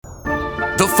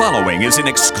following is an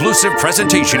exclusive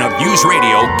presentation of News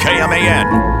Radio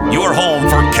KMAN, your home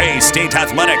for K-State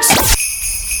athletics.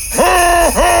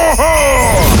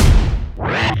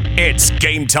 It's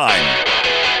game time.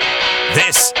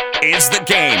 This is The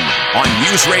Game on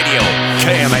News Radio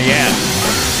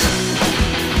KMAN.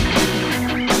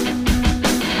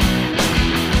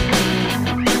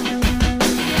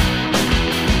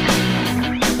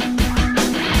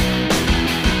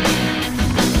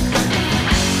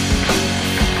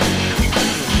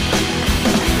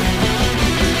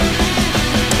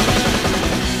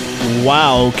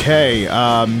 Wow, okay.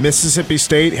 Mississippi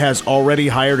State has already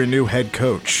hired a new head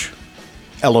coach.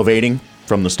 Elevating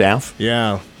from the staff?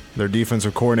 Yeah, their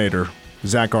defensive coordinator,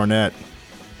 Zach Arnett.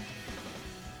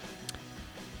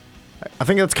 I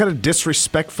think that's kind of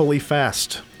disrespectfully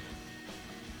fast.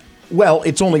 Well,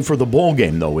 it's only for the bowl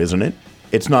game, though, isn't it?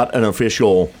 It's not an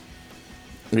official.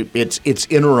 It's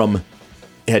interim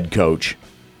head coach,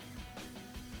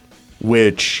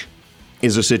 which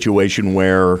is a situation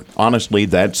where, honestly,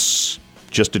 that's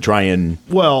just to try and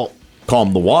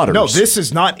calm the waters. No, this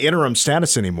is not interim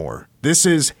status anymore. This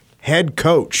is head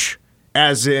coach,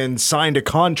 as in signed a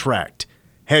contract,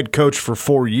 head coach for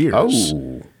 4 years.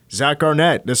 Oh. Zach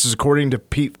Arnett, this is according to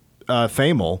Pete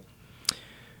Thamel,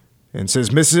 and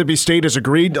says Mississippi State has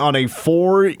agreed on a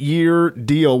 4-year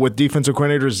deal with defensive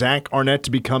coordinator Zach Arnett to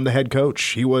become the head coach.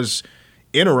 He was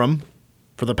interim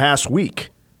for the past week.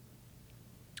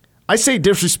 I say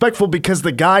disrespectful because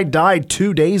the guy died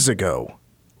 2 days ago.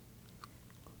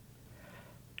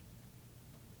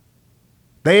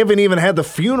 They haven't even had the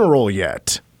funeral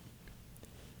yet.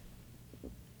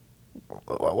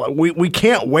 We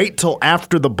can't wait till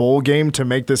after the bowl game to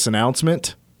make this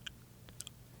announcement.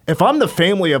 If I'm the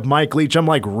family of Mike Leach, I'm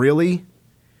like, really?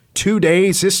 2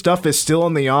 days, his stuff is still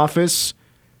in the office.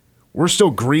 We're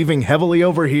still grieving heavily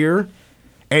over here.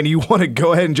 And you want to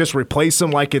go ahead and just replace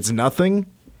him like it's nothing?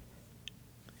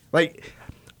 Like,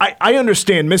 I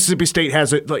understand Mississippi State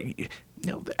has the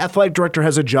athletic director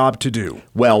has a job to do.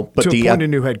 Well, but to the appoint a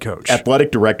new head coach.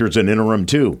 Athletic director is an interim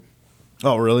too.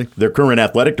 Oh, really? Their current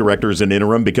athletic director is an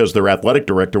interim because their athletic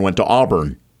director went to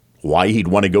Auburn. Why he'd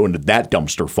want to go into that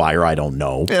dumpster fire, I don't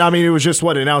know. And I mean, it was just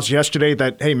announced yesterday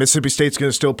that, hey, Mississippi State's going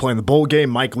to still play in the bowl game.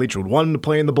 Mike Leach would want him to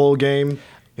play in the bowl game.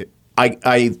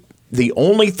 The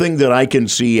only thing that I can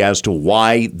see as to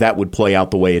why that would play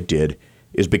out the way it did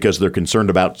is because they're concerned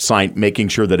about making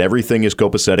sure that everything is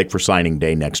copacetic for signing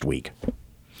day next week.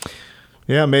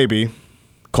 Yeah, maybe.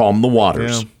 Calm the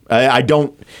waters. Yeah.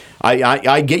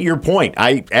 I get your point.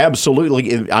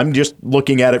 I'm just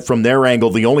looking at it from their angle.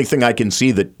 The only thing I can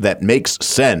see that makes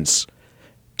sense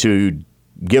to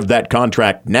give that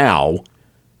contract now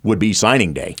would be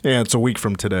signing day. Yeah, it's a week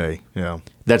from today. Yeah.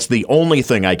 That's the only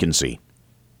thing I can see.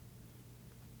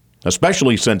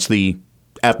 Especially since the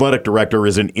athletic director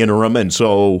is an interim, and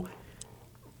so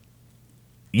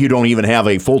you don't even have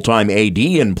a full-time AD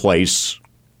in place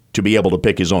to be able to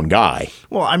pick his own guy.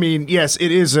 Well, I mean, yes,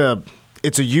 it's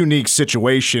a unique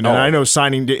situation, and I know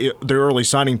the early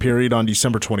signing period on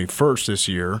December 21st this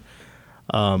year.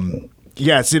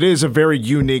 Yes, it is a very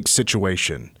unique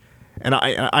situation, and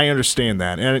I understand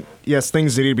that. And yes,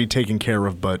 things that need to be taken care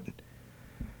of, but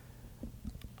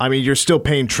I mean, you're still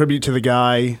paying tribute to the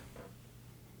guy.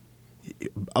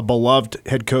 A beloved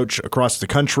head coach across the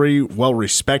country,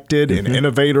 well-respected, an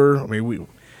innovator. I mean,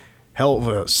 hell of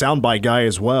a soundbite guy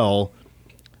as well.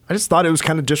 I just thought it was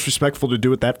kind of disrespectful to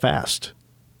do it that fast.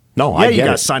 No, I get it. You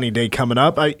got signing day coming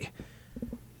up. I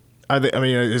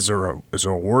mean, is there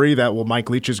a worry that,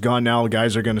 Mike Leach is gone now,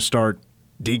 guys are going to start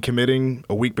decommitting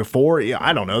a week before? Yeah,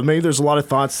 I don't know. Maybe there's a lot of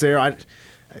thoughts there.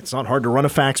 It's not hard to run a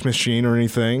fax machine or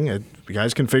anything. You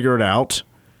guys can figure it out.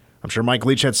 I'm sure Mike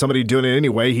Leach had somebody doing it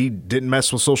anyway. He didn't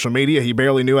mess with social media. He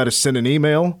barely knew how to send an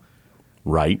email.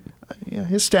 Right. Yeah,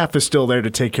 his staff is still there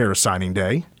to take care of signing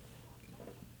day.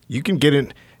 You can get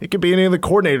in. It could be any of the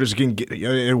coordinators.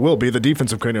 It will be the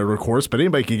defensive coordinator, of course, but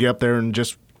anybody can get up there and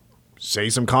just say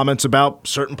some comments about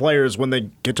certain players when they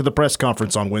get to the press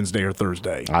conference on Wednesday or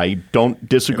Thursday. I don't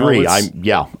disagree.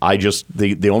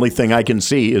 The only thing I can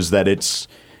see is that it's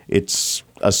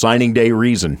a signing day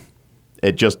reason.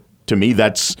 It just, to me,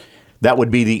 that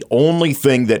would be the only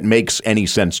thing that makes any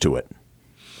sense to it.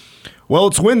 Well,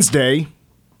 it's Wednesday.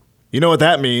 You know what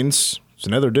that means. It's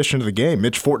another edition of The Game.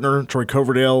 Mitch Fortner, Troy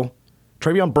Coverdale,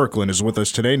 Travion Birkeland is with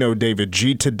us today. No David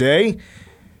G today.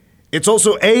 It's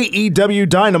also AEW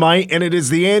Dynamite, and it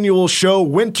is the annual show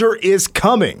Winter is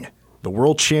Coming. The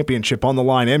World Championship on the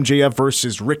line. MJF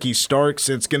versus Ricky Starks.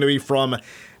 It's going to be from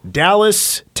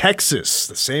Dallas, Texas.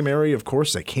 The same area, of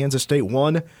course, that Kansas State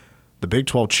won the Big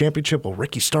 12 championship. Will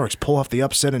Ricky Starks pull off the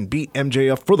upset and beat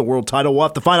MJF for the world title? We'll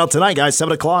have to find out tonight, guys,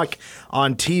 7 o'clock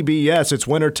on TBS. It's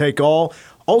winner take all.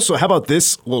 Also, how about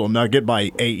this little nugget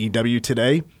by AEW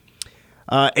today?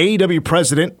 AEW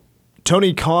president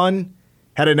Tony Khan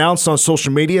had announced on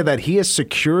social media that he has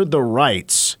secured the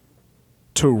rights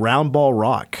to Roundball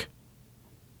Rock.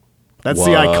 That's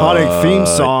the iconic theme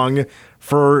song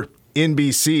for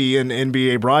NBC and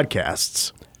NBA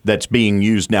broadcasts. That's being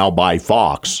used now by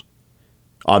Fox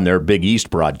on their Big East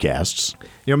broadcasts.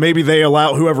 Maybe they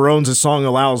allow, whoever owns the song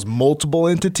allows multiple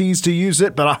entities to use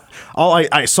it, but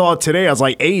I saw it today. I was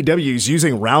like, AEW is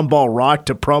using Roundball Rock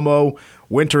to promo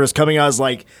Winter is Coming. I was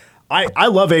like, I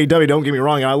love AEW, don't get me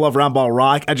wrong, and I love Roundball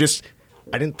Rock. I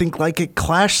didn't think it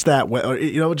clashed that way.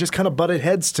 It just kind of butted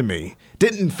heads to me.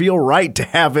 Didn't feel right to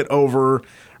have it over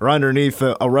or underneath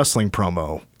a wrestling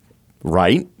promo.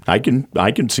 Right. I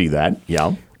can see that.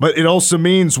 Yeah. But it also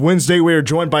means Wednesday we are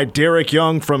joined by Derek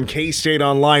Young from K-State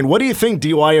Online. What do you think,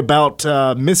 DY, about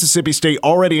Mississippi State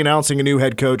already announcing a new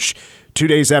head coach 2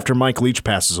 days after Mike Leach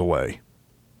passes away?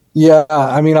 Yeah,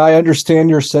 I mean, I understand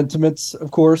your sentiments,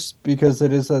 of course, because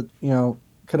it is a,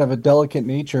 kind of a delicate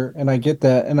nature, and I get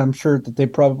that, and I'm sure that they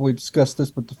probably discussed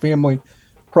this with the family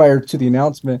prior to the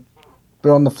announcement.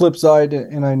 But on the flip side,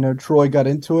 and I know Troy got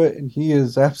into it, and he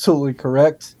is absolutely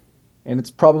correct, and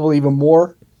it's probably even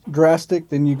more drastic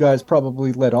than you guys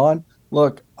probably let on.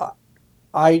 Look,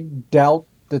 I doubt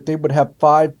that they would have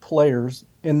 5 players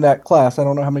in that class. I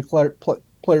don't know how many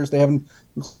players they have in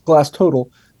class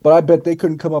total, but I bet they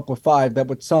couldn't come up with 5 that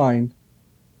would sign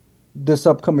this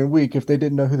upcoming week if they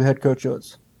didn't know who the head coach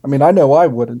was. I mean, I know I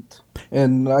wouldn't,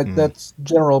 and that's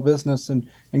general business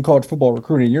in college football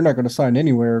recruiting. You're not going to sign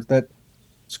anywhere if that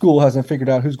school hasn't figured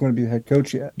out who's going to be the head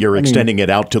coach yet. You're extending it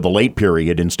out to the late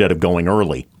period instead of going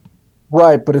early.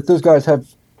 Right, but if those guys have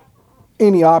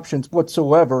any options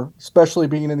whatsoever, especially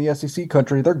being in the SEC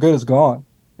country, they're good as gone.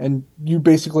 And you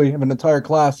basically have an entire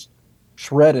class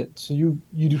shredded. So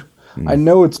I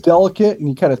know it's delicate and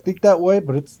you kind of think that way,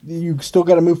 but you still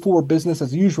got to move forward business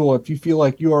as usual if you feel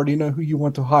like you already know who you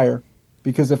want to hire.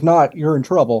 Because if not, you're in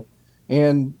trouble.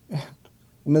 And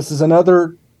this is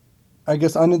another, I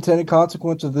guess, unintended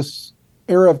consequence of this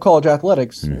era of college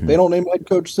athletics. If they don't name a head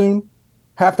coach soon,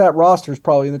 half that roster is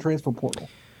probably in the transfer portal.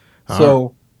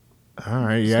 All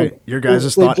right, yeah, your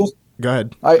guys' thought. Go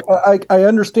ahead. I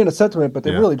understand the sentiment, but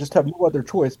they really just have no other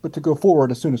choice but to go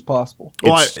forward as soon as possible.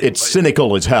 It's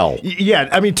cynical as hell. Yeah,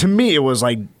 I mean, to me, it was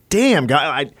like, damn,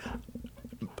 guy.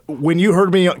 When you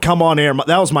heard me come on air,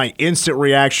 that was my instant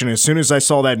reaction. As soon as I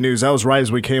saw that news, that was right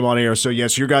as we came on air. So,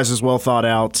 yes, your guys' well thought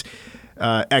out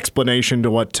explanation to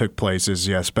what took place is,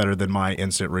 yes, better than my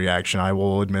instant reaction. I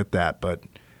will admit that, but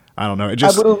I don't know. It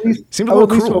just seemed a little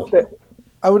cruel.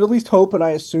 I would at least hope, and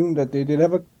I assume that they did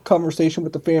have a conversation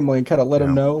with the family and kind of let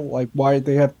them know why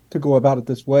they have to go about it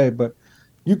this way. But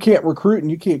you can't recruit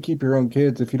and you can't keep your own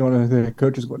kids if you don't know who the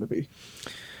coach is going to be.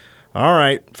 All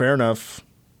right, fair enough.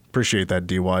 Appreciate that,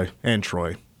 DY and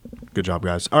Troy. Good job,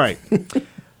 guys. All right.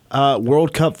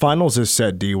 World Cup Finals is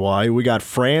set, DY. We got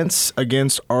France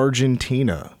against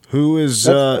Argentina. Who is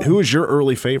your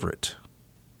early favorite?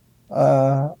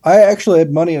 I actually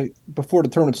had money before the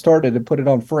tournament started and put it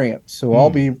on France. So I'll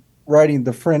be riding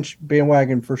the French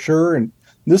bandwagon for sure. And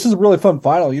this is a really fun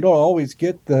final. You don't always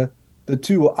get the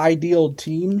two ideal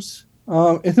teams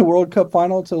in the World Cup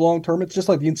final. It's a long term. It's just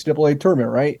like the NCAA tournament,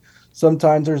 right?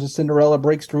 Sometimes there's a Cinderella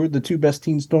breaks through. The 2 best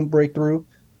teams don't break through.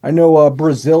 I know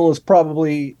Brazil is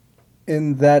probably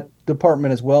in that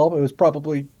department as well. It was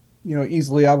probably,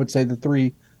 easily, I would say the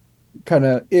 3 kind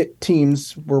of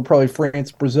teams were probably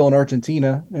France, Brazil, and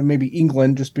Argentina, and maybe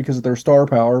England just because of their star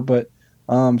power. But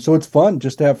so it's fun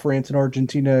just to have France and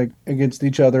Argentina against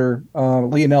each other.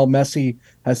 Lionel Messi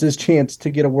has his chance to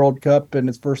get a World Cup and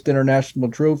his first international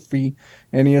trophy,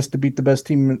 and he has to beat the best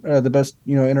team,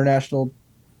 international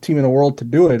team in the world to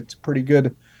do it. It's a pretty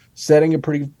good setting, a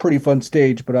pretty fun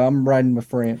stage. But I'm riding with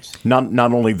France. Not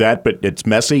only that, but it's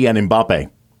Messi and Mbappe.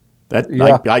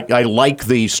 I like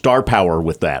the star power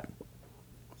with that.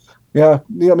 Yeah,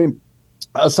 I mean,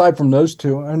 aside from those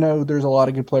 2, I know there's a lot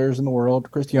of good players in the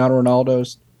world. Cristiano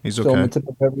Ronaldo's still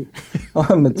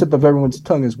on the tip of everyone's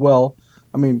tongue as well.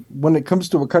 I mean, when it comes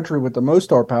to a country with the most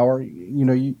star power,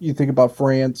 you think about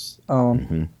France,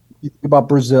 you think about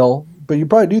Brazil, but you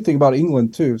probably do think about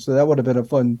England too. So that would have been a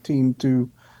fun team to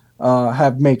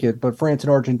have make it. But France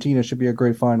and Argentina should be a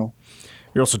great final.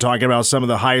 You're also talking about some of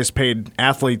the highest paid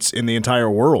athletes in the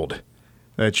entire world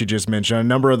that you just mentioned. A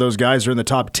number of those guys are in the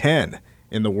top 10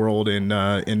 in the world in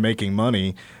making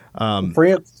money.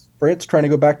 France trying to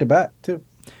go back to back too.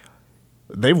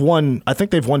 I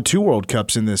think they've won 2 World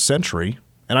Cups in this century,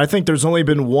 And I think there's only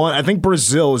been one. I think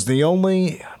Brazil is the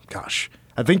only.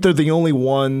 I think they're the only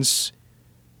ones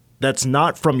that's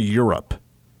not from Europe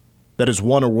that has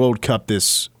won a World Cup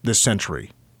this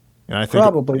century. And I think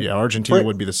Probably. Argentina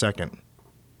would be the second.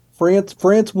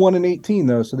 France won in 18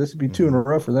 though, so this would be 2 in a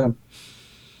row for them.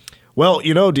 Well,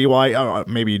 DY,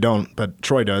 maybe you don't, but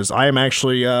Troy does. I am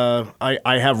actually,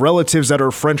 I have relatives that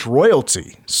are French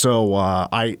royalty, so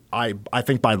I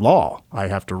think by law I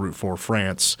have to root for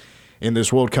France in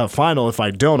this World Cup final. If I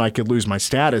don't, I could lose my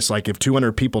status. Like if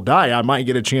 200 people die, I might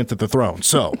get a chance at the throne.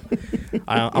 So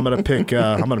I'm gonna pick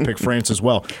France as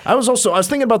well. I was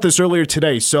thinking about this earlier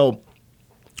today. So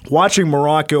watching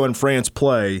Morocco and France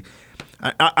play,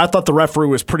 I thought the referee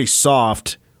was pretty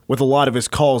soft with a lot of his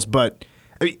calls, but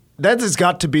the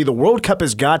World Cup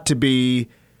has got to be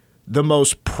the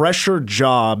most pressured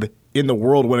job in the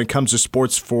world when it comes to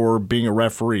sports for being a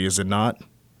referee, is it not?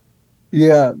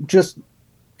 Yeah, just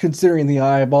considering the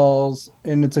eyeballs,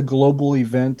 and it's a global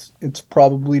event, it's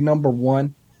probably number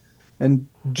one. And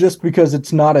just because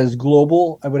it's not as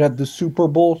global, I would have the Super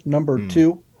Bowl number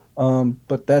 2.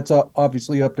 But that's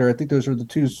obviously up there. I think those are the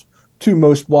two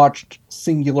most watched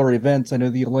singular events. I know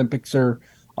the Olympics are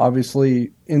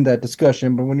obviously in that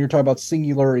discussion, but when you're talking about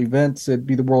singular events, it'd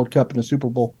be the World Cup and the Super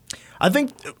Bowl. I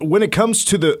think when it comes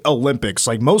to the Olympics,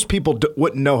 like most people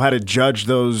wouldn't know how to judge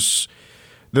those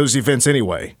events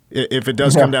anyway, if it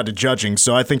does come down to judging.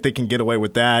 So I think they can get away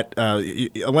with that,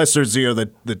 unless there's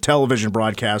the television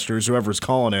broadcasters, whoever's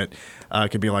calling it,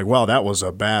 could be like, well, that was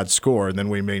a bad score, and then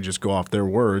we may just go off their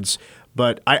words.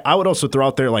 But I would also throw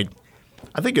out there, like,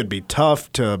 I think it'd be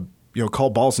tough to call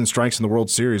balls and strikes in the World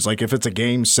Series. Like if it's a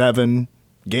Game 7,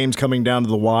 games coming down to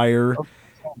the wire,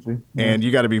 and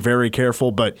you got to be very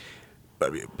careful. But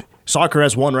soccer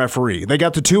has one referee. They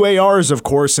got the 2 ARs, of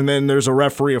course, and then there's a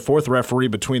fourth referee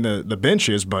between the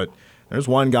benches, but there's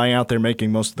one guy out there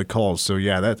making most of the calls. So,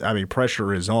 yeah,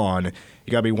 pressure is on.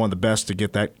 You got to be one of the best to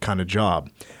get that kind of job.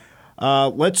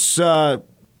 Let's go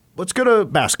to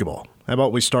basketball. How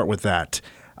about we start with that?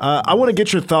 I want to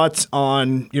get your thoughts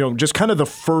on, just kind of the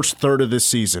first third of this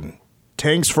season.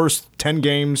 Tang's first 10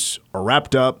 games are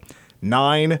wrapped up,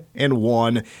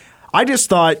 9-1. I just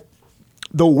thought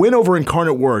the win over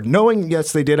Incarnate Word, knowing,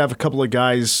 yes, they did have a couple of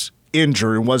guys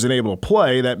injured and wasn't able to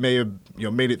play, that may have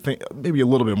made it maybe a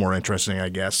little bit more interesting, I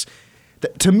guess.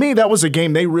 To me, that was a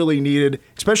game they really needed,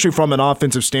 especially from an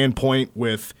offensive standpoint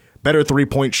with better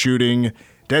three-point shooting,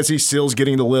 Desi Sills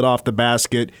getting the lid off the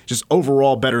basket, just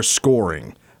overall better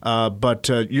scoring. But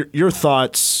your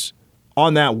thoughts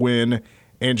on that win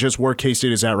and just where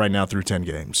K-State is at right now through 10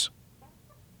 games.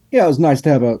 Yeah, it was nice to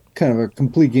have a kind of a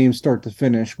complete game start to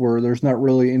finish where there's not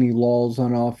really any lulls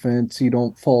on offense. You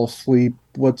don't fall asleep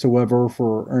whatsoever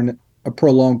for a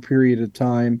prolonged period of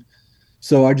time.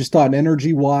 So I just thought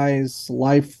energy-wise,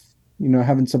 life,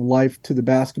 having some life to the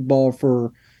basketball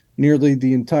for nearly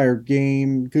the entire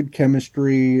game, good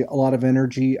chemistry, a lot of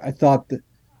energy. I thought that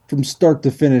from start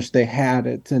to finish, they had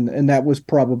it, and that was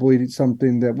probably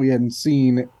something that we hadn't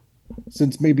seen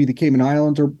since maybe the Cayman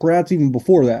Islands, or perhaps even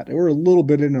before that. They were a little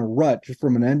bit in a rut just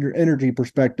from an energy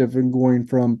perspective and going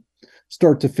from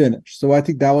start to finish. So I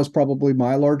think that was probably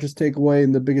my largest takeaway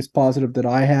and the biggest positive that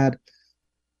I had.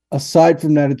 Aside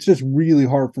from that, it's just really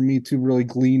hard for me to really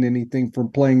glean anything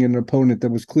from playing an opponent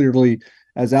that was clearly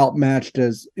as outmatched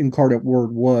as Incarnate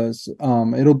Word was.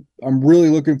 I'm really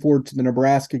looking forward to the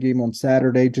Nebraska game on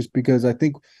Saturday, just because I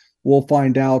think we'll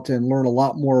find out and learn a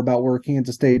lot more about where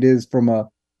Kansas State is from a,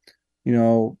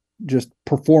 just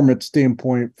performance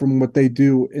standpoint from what they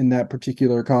do in that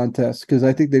particular contest. Because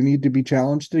I think they need to be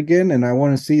challenged again, and I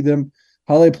want to see them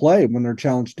how they play when they're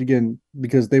challenged again,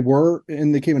 because they were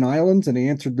in the Cayman Islands and they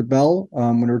answered the bell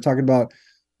when we were talking about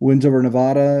wins over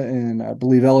Nevada and I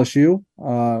believe LSU.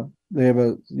 They have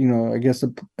a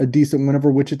decent win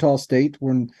over Wichita State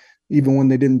even when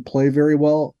they didn't play very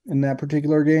well in that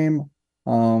particular game.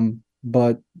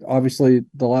 But obviously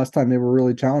the last time they were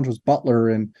really challenged was Butler,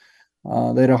 and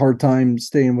they had a hard time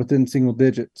staying within single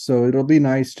digits. So it'll be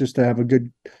nice just to have a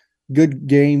good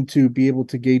game to be able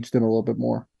to gauge them a little bit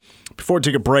more. Before we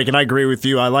take a break, and I agree with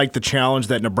you, I like the challenge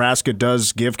that Nebraska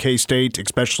does give K-State,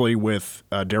 especially with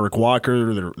Derek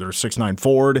Walker, their 6'9"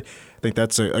 forward. I think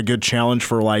that's a good challenge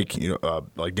for like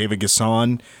David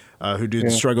Gasson, who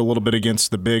did struggle a little bit against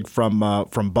the big from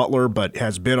Butler, but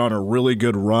has been on a really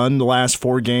good run the last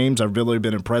 4 games. I've really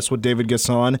been impressed with David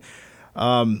Gasson.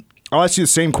 I'll ask you the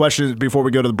same question before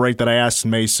we go to the break that I asked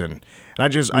Mason.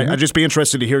 And I'd just be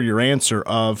interested to hear your answer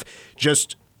of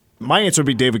just – my answer would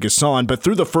be David Gasson, but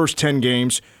through the first 10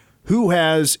 games, who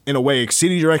has, in a way,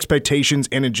 exceeded your expectations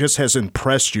and it just has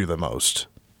impressed you the most?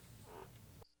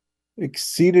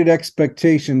 exceeded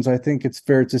expectations, I think it's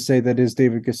fair to say that is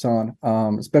David Gasson,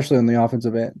 especially on the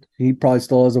offensive end. He probably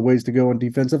still has a ways to go on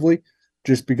defensively,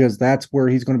 just because that's where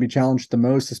he's going to be challenged the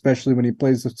most, especially when he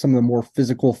plays with some of the more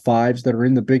physical fives that are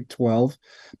in the Big 12.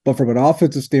 But from an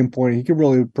offensive standpoint, he can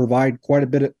really provide quite a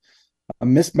bit of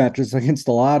mismatches against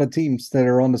a lot of teams that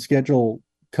are on the schedule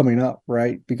coming up,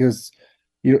 right? Because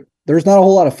there's not a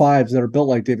whole lot of fives that are built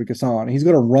like David Gasson. He's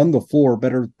going to run the floor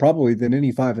better probably than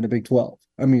any five in the Big 12.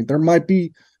 I mean, there might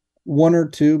be one or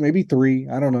two, maybe three,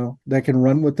 I don't know, that can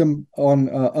run with them on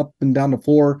up and down the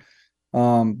floor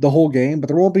the whole game, but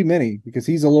there won't be many because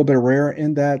he's a little bit rare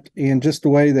in that, and just the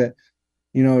way that,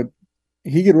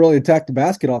 he could really attack the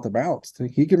basket off the bounce.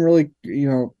 He can really,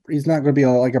 he's not going to be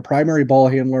like a primary ball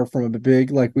handler from a big,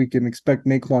 like we can expect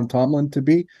Naquan Tomlin to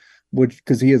be,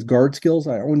 because he has guard skills.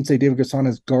 I wouldn't say David Gasson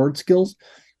has guard skills,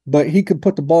 but he could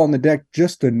put the ball on the deck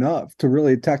just enough to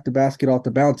really attack the basket off the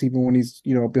bounce, even when he's,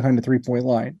 behind the 3-point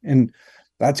line. And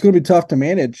that's going to be tough to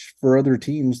manage for other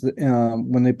teams that,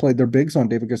 when they played their bigs on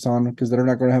David Gasson, because they're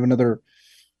not going to have another,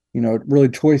 really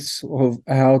choice of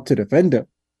how to defend him.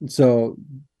 So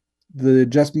the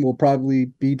adjustment will probably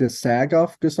be to sag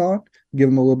off Gasson, give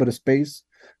him a little bit of space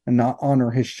and not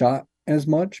honor his shot as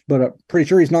much. But I'm pretty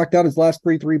sure he's knocked out his last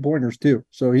 3-pointers too.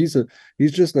 So he's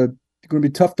just going to be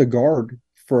tough to guard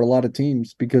for a lot of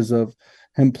teams because of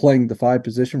him playing the 5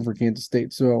 position for Kansas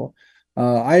State. So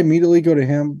I immediately go to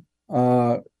him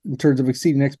in terms of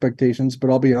exceeding expectations, but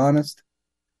I'll be honest,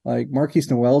 like Marquise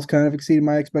Noel's kind of exceeded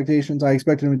my expectations. I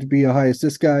expected him to be a high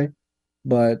assist guy,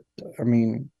 but I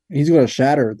mean, he's going to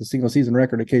shatter the single season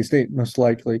record at K-State most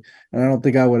likely, and I don't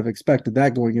think I would have expected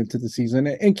that going into the season.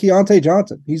 And Keontae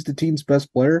Johnson, he's the team's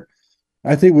best player.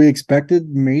 I think we expected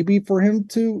maybe for him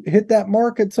to hit that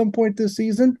mark at some point this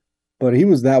season, but he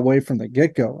was that way from the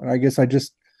get-go. And I guess I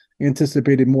just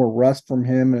anticipated more rust from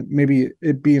him and maybe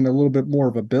it being a little bit more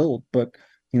of a build. But,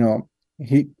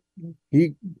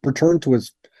 he returned to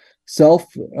his self.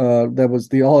 That was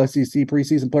the All-SEC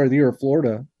preseason player of the year of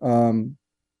Florida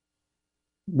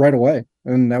right away.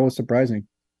 And that was surprising.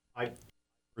 I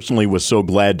personally was so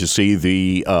glad to see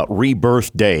the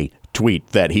rebirth day tweet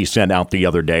that he sent out the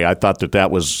other day. I thought that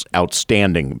was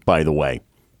outstanding, by the way.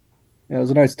 Yeah, it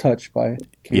was a nice touch by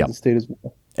Kansas State as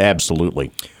well.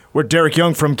 Absolutely. We're Derek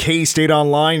Young from K-State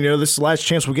Online. This is the last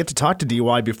chance we'll get to talk to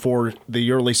DY before the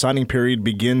early signing period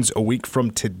begins a week from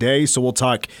today. So we'll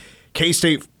talk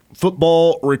K-State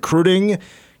football recruiting.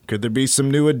 Could there be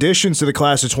some new additions to the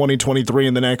class of 2023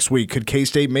 in the next week? Could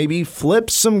K-State maybe flip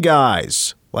some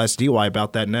guys? We'll ask DY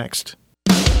about that next.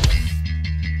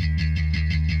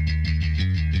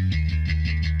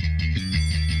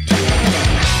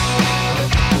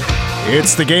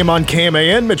 It's the game on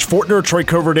KMAN. Mitch Fortner, Troy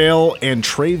Coverdale, and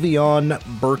Travion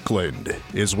Berkland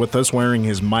is with us wearing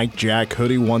his Mike Jack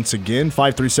hoodie once again.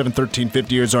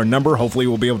 537-1350 is our number. Hopefully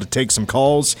we'll be able to take some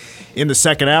calls in the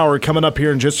second hour. Coming up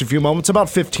here in just a few moments, about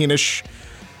 15-ish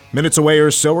minutes away or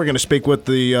so, we're going to speak with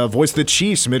the voice of the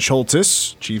Chiefs, Mitch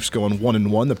Holthus. Chiefs going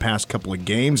 1-1 the past couple of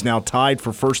games. Now tied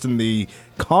for first in the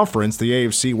conference, the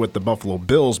AFC, with the Buffalo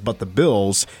Bills, but the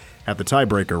Bills have the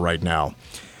tiebreaker right now.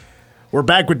 We're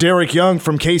back with Derek Young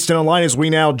from K-State Online as we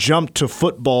now jump to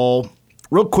football.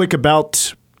 Real quick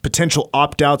about potential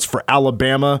opt-outs for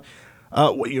Alabama.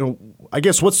 I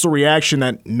guess what's the reaction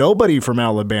that nobody from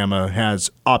Alabama has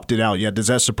opted out yet? Does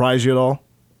that surprise you at all?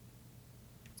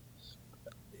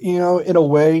 In a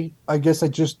way, I guess I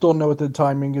just don't know what the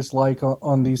timing is like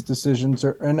on these decisions.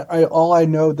 All I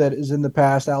know that is in the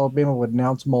past, Alabama would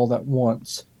announce them all at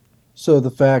once. So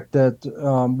the fact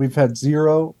that we've had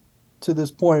 0 to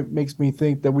this point makes me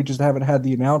think that we just haven't had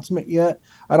the announcement yet.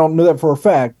 I don't know that for a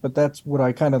fact, but that's what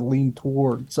I kind of lean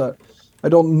towards. I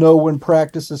don't know when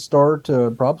practices start,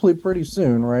 probably pretty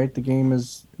soon, right? The game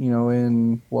is,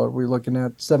 in what we're looking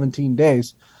at 17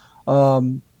 days.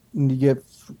 And you get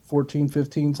 14,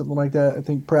 15, something like that, I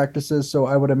think, practices. So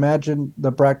I would imagine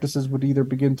the practices would either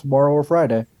begin tomorrow or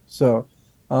Friday. So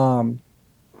there'll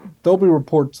be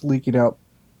reports leaking out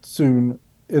soon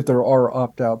if there are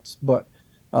opt-outs, but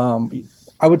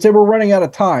I would say we're running out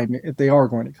of time if they are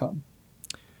going to come.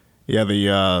 Yeah, I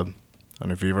don't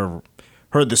know if you've ever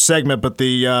heard the segment, but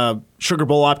the Sugar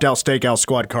Bowl opt-out stakeout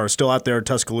squad car is still out there at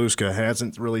Tuscaloosa.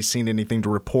 Hasn't really seen anything to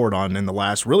report on in the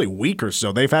last really week or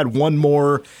so. They've had one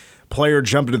more player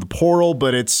jump into the portal,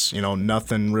 but it's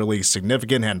nothing really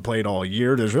significant. Hadn't played all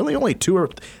year. There's really only 2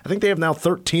 I think they have now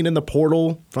 13 in the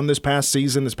portal from this past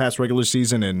regular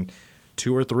season, and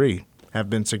 2 or 3 have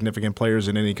been significant players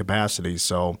in any capacity.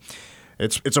 So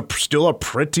it's still a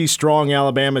pretty strong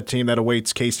Alabama team that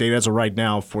awaits K-State as of right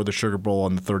now for the Sugar Bowl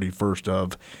on the 31st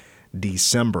of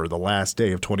December, the last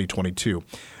day of 2022.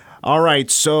 All right,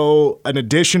 so an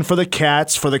addition for the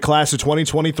Cats for the class of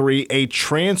 2023, a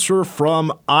transfer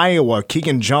from Iowa,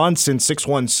 Keegan Johnson,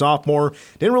 6'1 sophomore.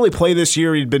 Didn't really play this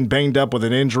year. He'd been banged up with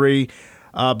an injury,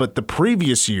 but the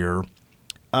previous year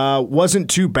wasn't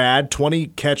too bad. 20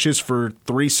 catches for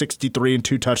 363 and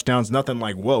 2 touchdowns. Nothing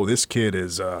like, whoa, this kid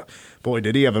is, boy,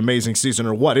 did he have an amazing season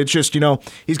or what? It's just,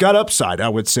 he's got upside, I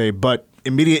would say, but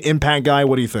immediate impact guy,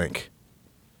 what do you think?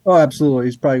 Oh, absolutely.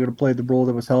 He's probably going to play the role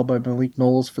that was held by Malik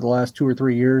Knowles for the last 2 or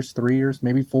 3 years, 3 years,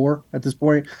 maybe 4 at this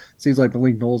point. Seems like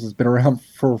Malik Knowles has been around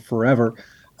for forever.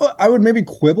 I would maybe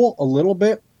quibble a little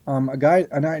bit. A guy,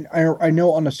 and I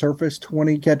know on the surface,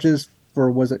 20 catches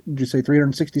for, did you say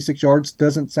 366 yards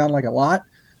doesn't sound like a lot,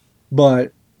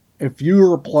 but if you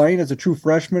were playing as a true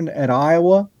freshman at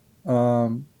Iowa,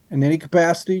 in any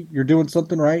capacity, you're doing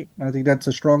something right. I think that's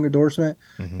a strong endorsement.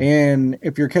 Mm-hmm. And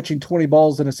if you're catching 20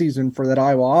 balls in a season for that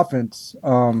Iowa offense,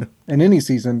 in any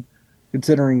season,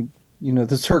 considering,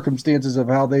 the circumstances of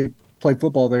how they play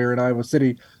football there in Iowa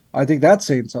City, I think that's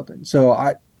saying something. So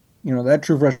that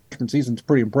true freshman season is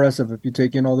pretty impressive if you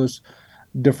take in all those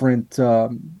different,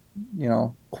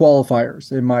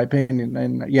 qualifiers, in my opinion.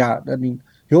 And yeah, I mean,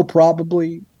 he'll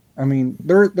probably,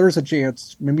 there's a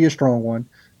chance, maybe a strong one,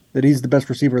 that he's the best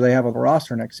receiver they have on the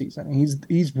roster next season.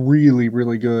 He's really,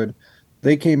 really good.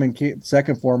 They came in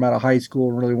second for him out of high school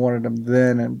and really wanted him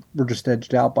then, and were just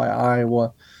edged out by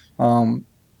Iowa. And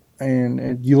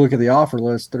you look at the offer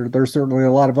list, there's certainly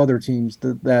a lot of other teams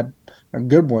that are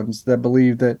good ones that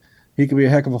believe that he could be a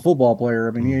heck of a football player.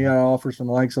 I mean, he got offers from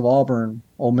the likes of Auburn,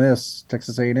 Ole Miss,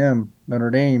 Texas A&M, Notre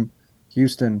Dame,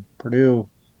 Houston, Purdue,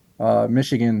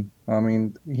 Michigan. I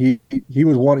mean, he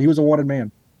was a wanted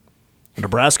man.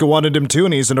 Nebraska wanted him too,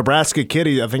 and he's a Nebraska kid.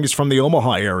 I think he's from the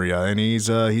Omaha area, and he's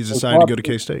decided to go to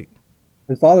K-State.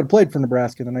 His father played for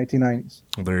Nebraska in the 1990s.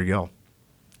 Well, there you go.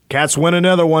 Cats win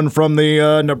another one from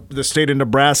the state of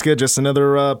Nebraska. Just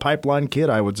another pipeline kid,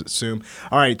 I would assume.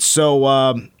 All right,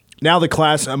 so now the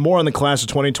class. More on the class of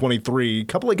 2023. A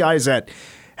couple of guys that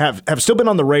have still been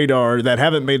on the radar that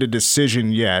haven't made a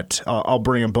decision yet. I'll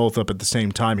bring them both up at the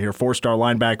same time here. 4-star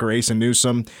linebacker Asa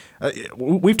Newsome.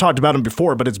 We've talked about him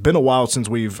before, but it's been a while since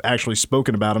we've actually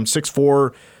spoken about him.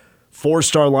 6'4",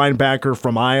 4-star linebacker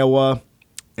from Iowa,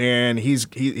 and he's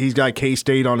got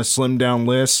K-State on a slim down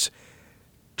list.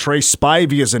 Trey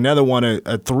Spivey is another one,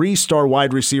 a 3-star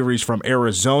wide receiver. He's from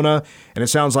Arizona, and it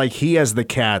sounds like he has the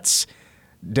Cats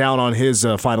down on his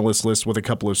finalist list with a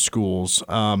couple of schools.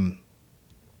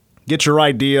 Get your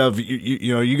idea of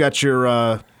you got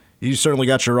your you certainly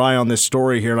got your eye on this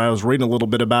story here, and I was reading a little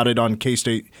bit about it on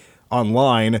K-State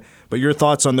Online. But your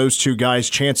thoughts on those two guys'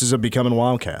 chances of becoming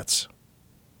Wildcats?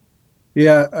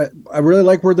 Yeah, I really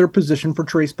like where they're positioned for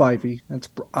Trey Spivey.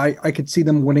 I could see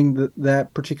them winning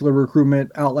that particular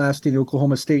recruitment, outlasting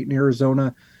Oklahoma State and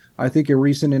Arizona. I think a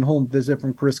recent in-home visit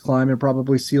from Chris Kleiman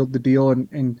probably sealed the deal,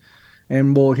 and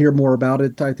we'll hear more about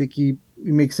it. I think he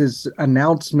makes his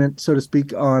announcement, so to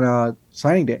speak, on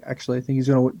signing day. Actually, I think he's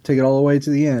going to take it all the way to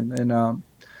the end and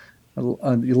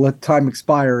let time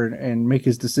expire and make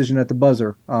his decision at the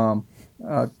buzzer,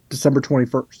 December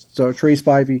 21st. So Trey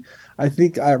Spivey,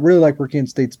 I really like where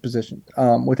Kansas State's positioned.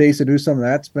 With Asa Newsome,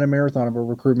 that's been a marathon of a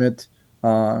recruitment.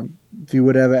 If you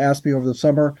would have asked me over the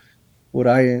summer, would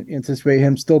I anticipate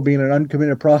him still being an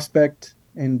uncommitted prospect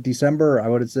in December? I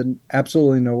would have said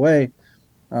absolutely no way.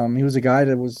 He was a guy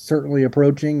that was certainly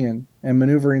approaching and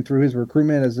maneuvering through his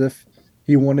recruitment as if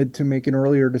he wanted to make an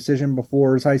earlier decision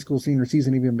before his high school senior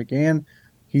season even began.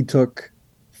 He took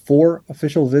 4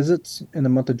 official visits in the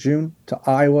month of June to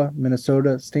Iowa,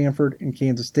 Minnesota, Stanford, and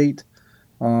Kansas State.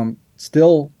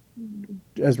 Still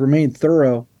has remained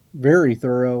thorough, very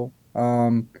thorough,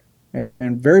 and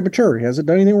very mature. He hasn't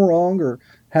done anything wrong or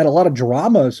had a lot of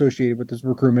drama associated with this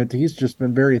recruitment. He's just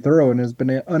been very thorough and has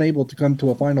been unable to come to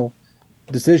a final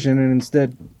decision, and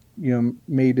instead,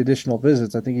 made additional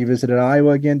visits. I think he visited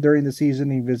Iowa again during the season.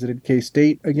 He visited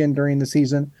K-State again during the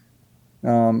season.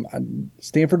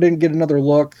 Stanford didn't get another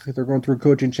look. They're going through a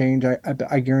coaching change.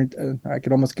 I guarantee, I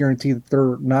could almost guarantee that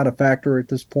they're not a factor at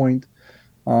this point.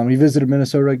 He visited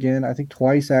Minnesota again, I think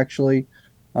twice actually.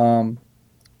 And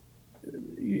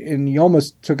he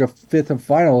almost took a 5th and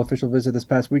final official visit this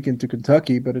past weekend to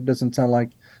Kentucky, but it doesn't sound like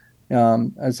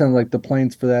the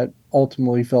plans for that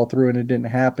ultimately fell through and it didn't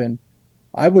happen.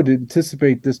 I would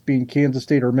anticipate this being Kansas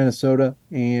State or Minnesota,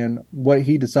 and what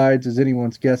he decides is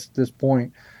anyone's guess at this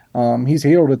point. He's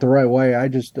handled it the right way. I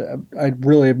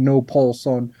really have no pulse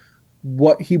on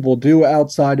what he will do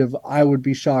outside of, I would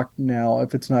be shocked now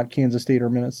if it's not Kansas State or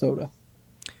Minnesota.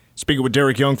 Speaking with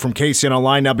Derek Young from KCN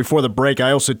Online. Now, before the break,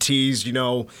 I also teased,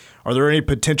 are there any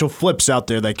potential flips out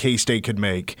there that K-State could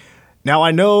make? Now,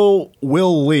 I know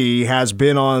Will Lee has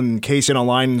been on KCN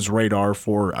Online's radar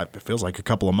for, it feels like a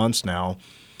couple of months now,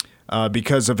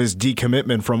 because of his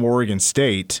decommitment from Oregon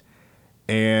State.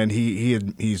 And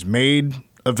he's made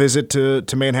a visit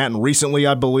to Manhattan recently,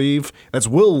 I believe. That's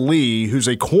Will Lee, who's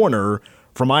a corner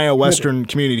from Iowa Western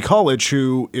Community College,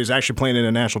 who is actually playing in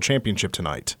a national championship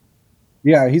tonight.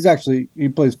 Yeah, he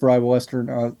plays for Iowa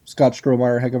Western. Scott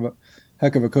Strohmeyer,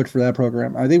 heck of a coach for that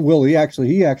program. I think Will, he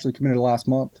actually committed last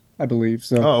month, I believe.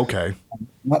 So, okay.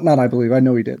 Not I believe. I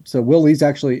know he did. So Will Lee's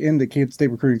actually in the Kansas State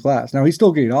recruiting class. Now he's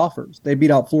still getting offers. They beat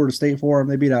out Florida State for him.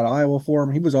 They beat out Iowa for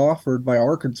him. He was offered by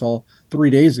Arkansas 3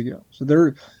 days ago. So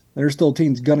there's still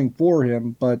teams gunning for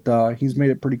him, but he's made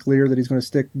it pretty clear that he's going to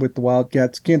stick with the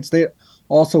Wildcats. Kansas State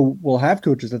also will have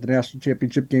coaches at the national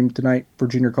championship game tonight for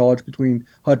junior college between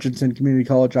Hutchinson Community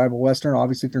College, Iowa Western.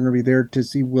 Obviously, they're going to be there to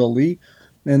see Will Lee.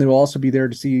 And they will also be there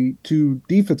to see 2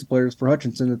 defensive players for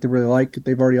Hutchinson that they really like.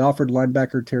 They've already offered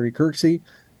linebacker Terry Kirksey,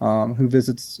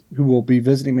 who will be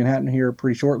visiting Manhattan here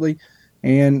pretty shortly,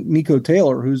 and Nico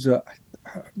Taylor, who's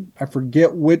I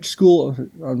forget which school.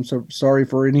 I'm so sorry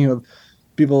for any of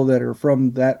people that are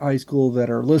from that high school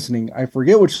that are listening. I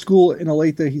forget which school in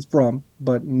Olathe he's from,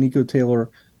 but Nico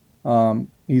Taylor,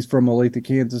 he's from Olathe,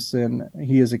 Kansas, and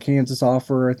he has a Kansas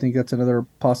offer. I think that's another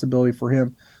possibility for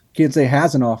him. Can't say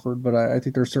hasn't offered, but I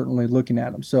think they're certainly looking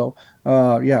at him. So,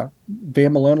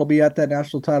 Van Malone will be at that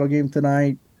national title game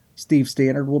tonight. Steve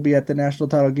Stannard will be at the national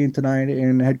title game tonight,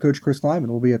 and head coach Chris Kleiman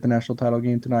will be at the national title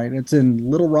game tonight. It's in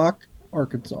Little Rock,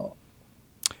 Arkansas.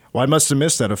 Well, I must have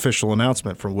missed that official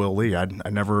announcement from Will Lee. I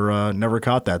never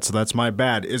caught that, so that's my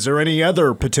bad. Is there any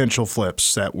other potential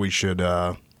flips that we should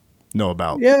know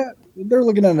about? Yeah, they're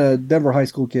looking at a Denver high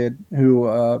school kid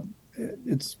who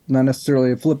it's not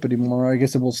necessarily a flip anymore. I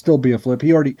guess it will still be a flip.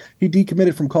 He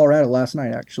decommitted from Colorado last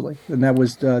night, actually, and that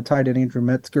was tied in Andrew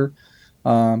Metzger.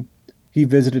 He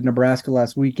visited Nebraska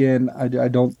last weekend. I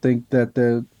don't think that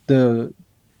the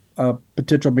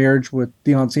potential marriage with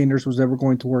Deion Sanders was ever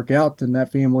going to work out, and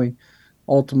that family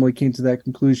ultimately came to that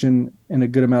conclusion in a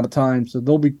good amount of time. So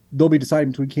they'll be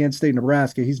deciding between Kansas State and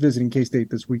Nebraska. He's visiting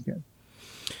K-State this weekend.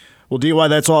 Well, DY,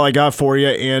 that's all I got for you,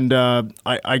 and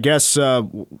I guess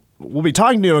we'll be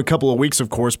talking to you in a couple of weeks, of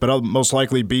course, but I'll most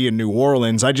likely be in New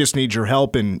Orleans. I just need your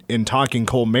help in talking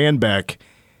Cole Manbeck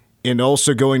and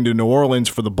also going to New Orleans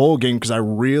for the bowl game because I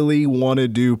really want to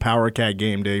do Power Cat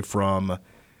Game Day from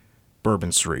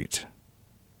Bourbon Street.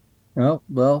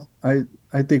 Well, I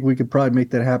think we could probably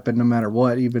make that happen no matter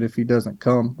what, even if he doesn't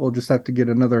come. We'll just have to get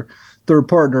another third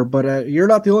partner. But you're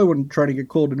not the only one trying to get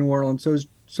Cole to New Orleans. So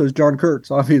is John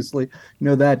Kurtz, obviously. You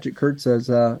know that. Kurtz has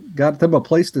got them a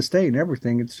place to stay and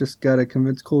everything. It's just got to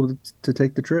convince Cole to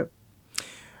take the trip.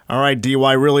 All right,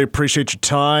 DY, really appreciate your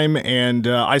time, and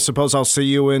I suppose I'll see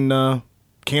you in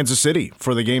Kansas City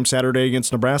for the game Saturday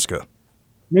against Nebraska.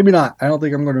 Maybe not. I don't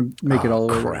think I'm going to make it all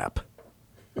the way. Crap.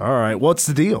 All right, what's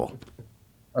the deal?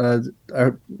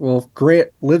 Well,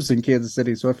 Grant lives in Kansas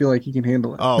City, so I feel like he can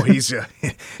handle it. Oh, he's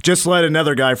just let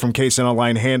another guy from KCN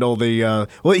Online handle the.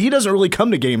 Well, he doesn't really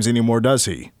come to games anymore, does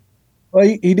he? Well,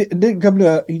 he didn't come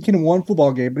to. He came to one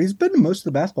football game, but he's been to most of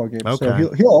the basketball games. Okay.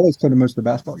 So he'll always come to most of the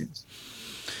basketball games.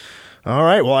 All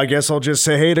right. Well, I guess I'll just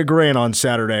say hey to Grant on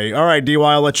Saturday. All right, DY,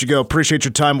 I'll let you go. Appreciate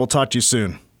your time. We'll talk to you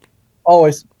soon.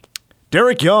 Always.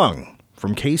 Derek Young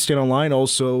from K-State Online,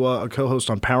 also a co-host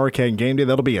on Power Cat Game Day.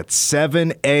 That'll be at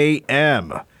 7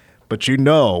 a.m. But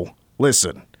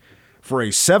listen, for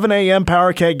a 7 a.m.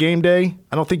 Power Cat Game Day,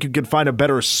 I don't think you could find a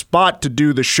better spot to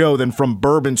do the show than from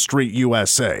Bourbon Street,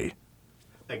 USA.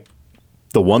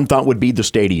 The one thought would be the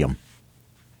stadium.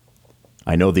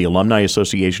 I know the Alumni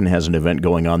Association has an event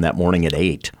going on that morning at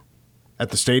 8. At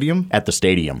the stadium? At the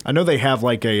stadium. I know they have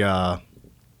like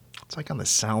it's like on the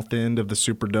south end of the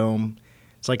Superdome.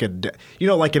 It's like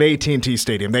like at AT&T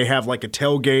Stadium. They have like a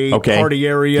tailgate party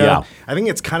area. Yeah. I think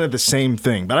it's kind of the same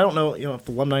thing. But I don't know, if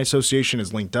the Alumni Association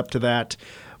is linked up to that.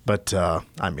 But,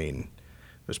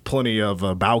 there's plenty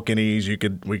of balconies. We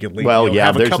could link,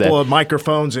 have a couple of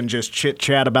microphones and just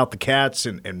chit-chat about the Cats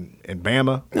and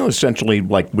Bama. Essentially,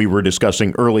 like we were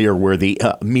discussing earlier, where the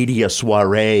media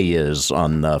soiree is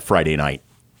on Friday night.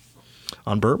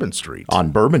 On Bourbon Street.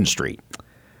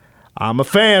 I'm a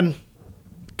fan.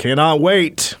 Cannot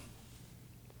wait.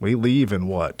 We leave in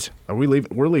what?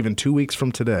 We're leaving 2 weeks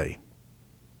from today.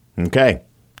 Okay.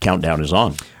 Countdown is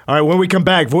on. All right, when we come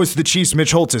back, Voice of the Chiefs,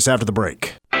 Mitch Holtis after the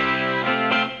break.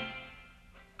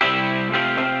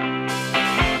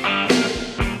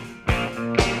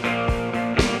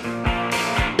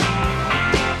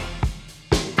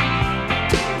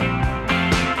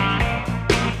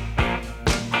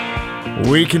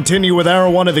 We continue with hour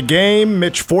one of the game.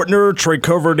 Mitch Fortner, Trey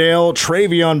Coverdale,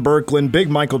 Travion Birkland, big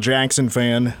Michael Jackson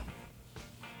fan.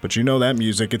 But you know that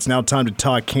music. It's now time to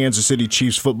talk Kansas City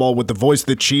Chiefs football with the voice of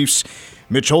the Chiefs,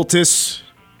 Mitch Holthus.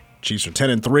 Chiefs are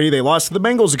 10-3. They lost to the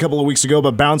Bengals a couple of weeks ago,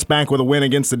 but bounced back with a win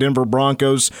against the Denver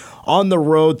Broncos on the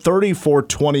road,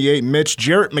 34-28. Mitch,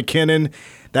 Jerick McKinnon,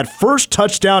 that first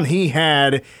touchdown he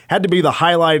had to be the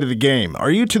highlight of the game.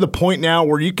 Are you to the point now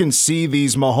where you can see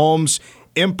these Mahomes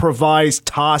improvised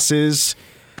tosses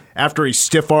after he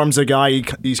stiff arms a guy? You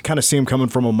kind of see him coming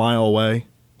from a mile away.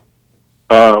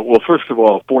 Well, first of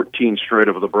all, 14 straight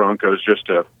of the Broncos, just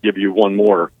to give you one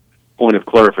more point of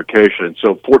clarification.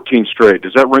 So 14 straight.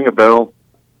 Does that ring a bell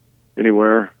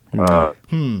anywhere?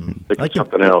 Like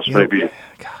something else, maybe.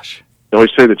 Gosh. I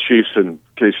always say the Chiefs and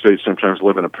K-State sometimes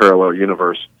live in a parallel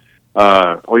universe.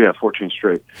 14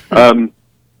 straight. And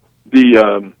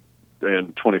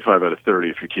 25 out of 30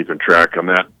 if you're keeping track on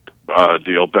that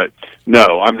deal. But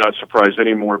no, I'm not surprised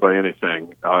anymore by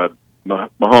anything.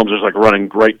 Mahomes is like running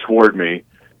right toward me.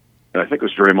 And I think it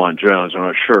was Draymond Jones, I'm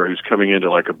not sure. He's coming in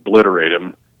to like obliterate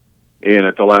him. And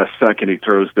at the last second, he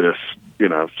throws this,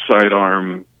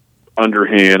 sidearm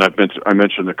underhand. I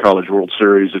mentioned the College World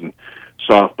Series in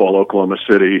softball, Oklahoma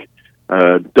City.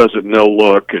 Does it no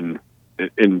look, and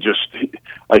just,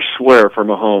 I swear for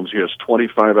Mahomes, he has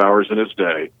 25 hours in his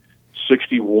day,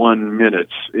 61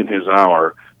 minutes in his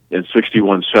hour, and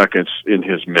 61 seconds in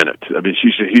his minute. I mean,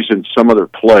 he's in some other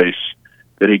place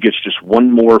that he gets just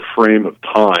one more frame of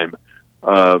time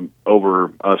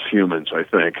over us humans, I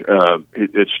think.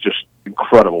 It's just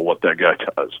incredible what that guy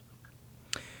does.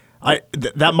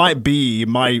 That might be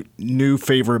my new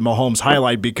favorite Mahomes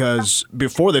highlight, because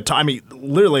before the time,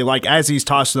 literally, like as he's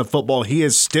tossing the football, he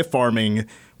is stiff-arming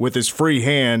with his free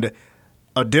hand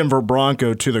a Denver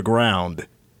Bronco to the ground.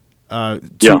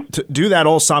 To do that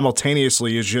all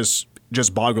simultaneously is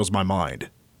just boggles my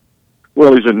mind.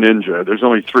 Well, he's a ninja. There's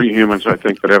only 3 humans, I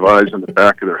think, that have eyes in the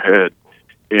back of their head,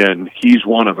 and he's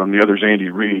one of them. The other's Andy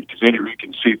Reid, because Andy Reid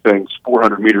can see things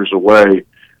 400 meters away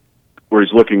where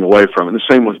he's looking away from. And the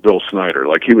same with Bill Snyder.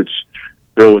 Like,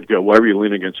 Bill would go, "Why were you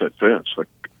leaning against that fence?" Like,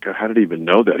 God, how did he even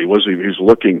know that? He was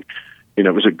looking, it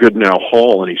was at Goodnow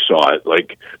Hall, and he saw it.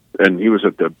 Like, and he was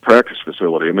at the practice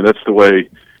facility. I mean, that's the way,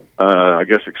 I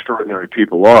guess, extraordinary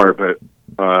people are. But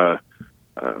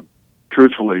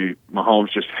truthfully,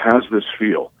 Mahomes just has this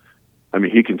feel. I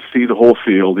mean, he can see the whole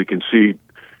field. He can see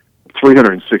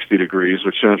 360 degrees,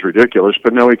 which sounds ridiculous,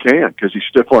 but no, he can't, because he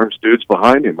stiff arms dudes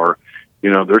behind him, or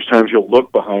there's times you'll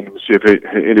look behind him to see if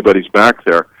anybody's back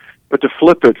there. But to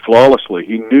flip it flawlessly,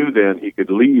 he knew then he could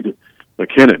lead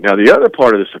McKinnon. Now, the other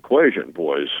part of this equation,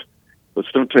 boys, let's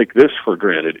don't take this for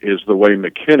granted, is the way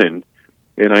McKinnon,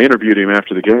 and I interviewed him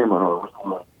after the game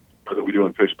on that we do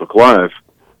on Facebook Live,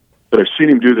 but I've seen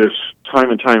him do this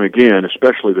time and time again,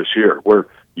 especially this year, where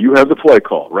you have the play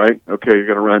call, right? Okay, you're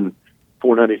going to run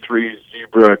 493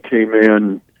 Zebra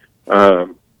K-Man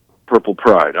Purple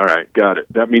Pride. All right, got it.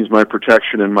 That means my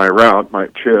protection and my route, my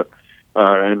chip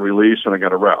and release, and I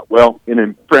got a route. Well, in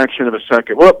a fraction of a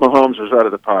second, Mahomes is out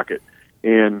of the pocket,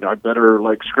 and I better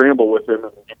scramble with him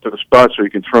and get to the spot so he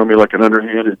can throw me like an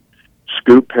underhanded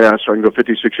scoop pass so I can go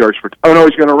 56 yards for. Oh no,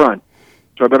 he's going to run.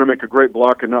 So I better make a great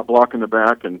block and not block in the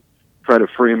back and try to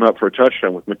free him up for a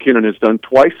touchdown. What McKinnon has done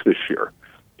twice this year.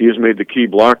 He has made the key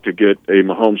block to get a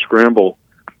Mahomes scramble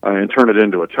and turn it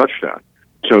into a touchdown.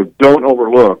 So don't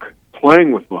overlook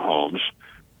playing with Mahomes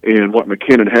and what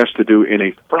McKinnon has to do in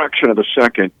a fraction of a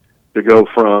second to go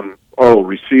from,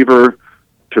 receiver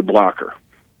to blocker.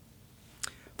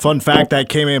 Fun fact, that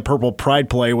K-Man Purple Pride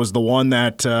play was the one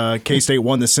that K-State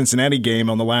won the Cincinnati game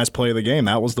on the last play of the game.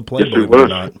 That was the play, believe it or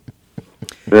not.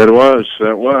 That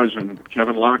was, and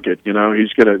Kevin Lockett,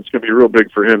 it's gonna be real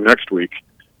big for him next week.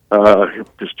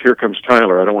 Just here comes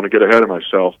Tyler. I don't want to get ahead of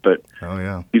myself, but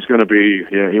he's going to be,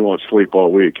 he won't sleep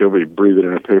all week. He'll be breathing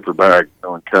in a paper bag,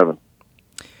 knowing Kevin.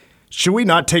 Should we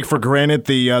not take for granted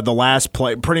the last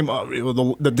play, pretty much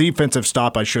the defensive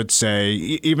stop, I should say,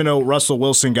 even though Russell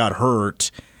Wilson got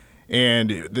hurt,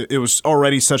 and it was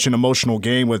already such an emotional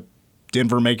game with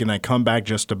Denver making that comeback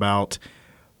just about,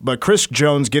 but Chris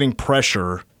Jones getting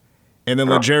pressure, and then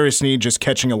L'Jarius Sneed just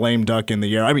catching a lame duck in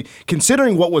the air. I mean,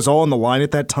 considering what was all on the line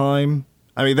at that time,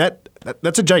 I mean,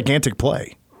 that's a gigantic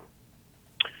play.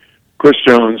 Chris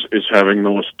Jones is having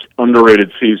the most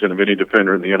underrated season of any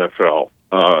defender in the NFL.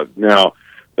 Now,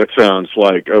 that sounds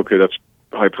like, okay, that's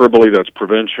hyperbole, that's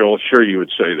provincial. Sure, you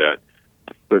would say that.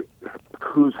 But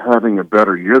who's having a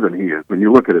better year than he is? When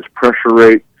you look at his pressure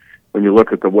rate, when you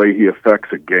look at the way he affects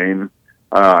a game,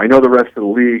 I know the rest of the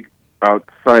league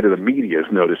outside of the media is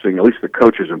noticing, at least the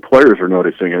coaches and players are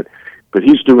noticing it, but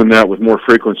he's doing that with more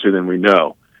frequency than we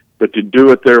know. But to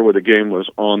do it there where the game was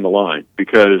on the line,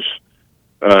 because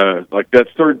like that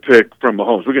third pick from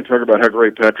Mahomes, we can talk about how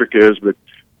great Patrick is, but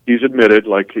he's admitted,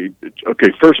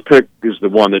 first pick is the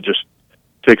one that just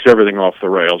takes everything off the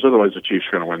rails. Otherwise, the Chiefs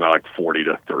are going to win by like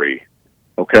 40-3.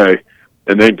 Okay,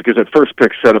 and then because that first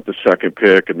pick set up the second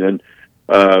pick, and then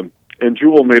and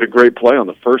Jewell made a great play on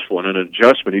the first one, an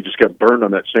adjustment. He just got burned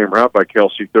on that same route by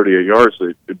Kelsey, 38 yards,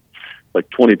 like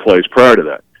 20 plays prior to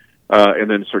that. And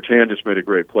then Surtain just made a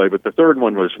great play. But the third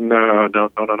one was, no,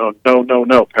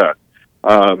 Pat.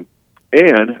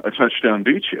 And a touchdown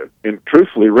beats you. And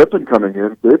truthfully, Rippon coming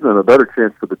in gave them a better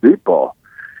chance for the deep ball.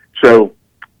 So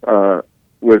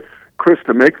with Chris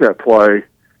to make that play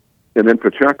and then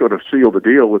Pacheco to seal the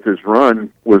deal with his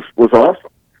run was awesome.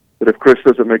 But if Chris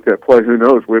doesn't make that play, who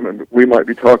knows? We might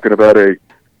be talking about a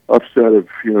upset of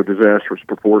disastrous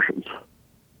proportions.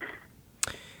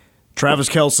 Travis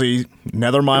Kelce,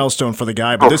 another milestone for the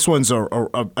guy, but this one's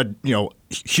a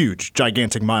huge,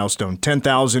 gigantic milestone.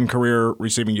 10,000 career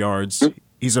receiving yards.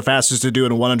 He's the fastest to do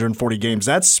it in 140 games.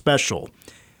 That's special.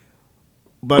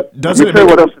 But doesn't it? Say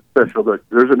what else is special? But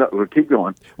there's another. Keep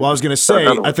going. Well, I was going to say,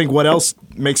 I think what else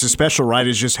makes it special, right,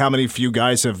 is just how many few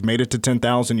guys have made it to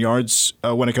 10,000 yards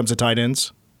when it comes to tight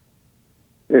ends.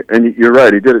 And you're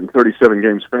right. He did it in 37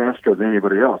 games faster than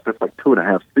anybody else. That's like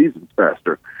 2.5 seasons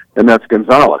faster, and that's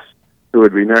Gonzalez, who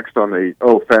would be next on the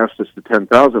fastest to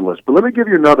 10,000 list. But let me give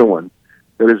you another one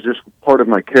that is just part of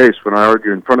my case when I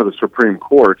argue in front of the Supreme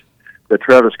Court that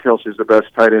Travis Kelce is the best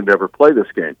tight end to ever play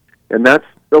this game. And that's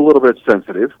a little bit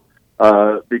sensitive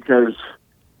because,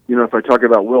 if I talk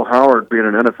about Will Howard being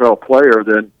an NFL player,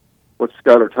 then what's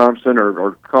Skylar Thompson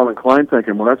or Colin Klein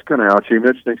thinking? Well, that's kind of ouchy.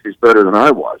 Mitch thinks he's better than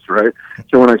I was, right?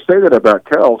 So when I say that about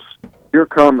Kelce,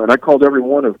 and I called every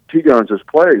one of T-Gonz's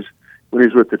plays when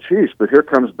he's with the Chiefs, but here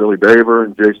comes Billy Baber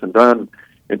and Jason Dunn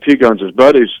and T-Gonz's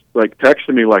buddies like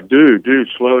texting me like, dude,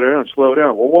 slow down.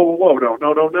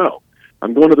 Whoa, no.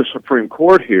 I'm going to the Supreme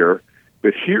Court here,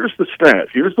 but here's the stat.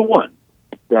 Here's the one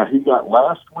that he got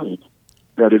last week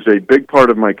that is a big part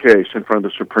of my case in front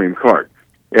of the Supreme Court,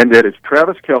 and that is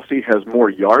Travis Kelce has more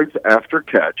yards after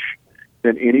catch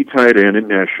than any tight end in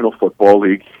National Football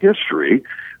League history,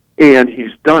 and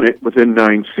he's done it within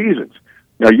 9 seasons.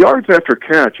 Now, yards after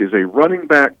catch is a running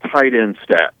back tight end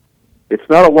stat. It's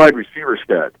not a wide receiver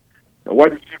stat. A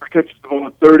wide receiver catches the ball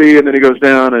at 30, and then he goes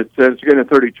down, and it says you're getting a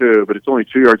 32, but it's only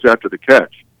 2 yards after the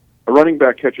catch. A running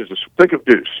back catches think of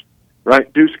Deuce,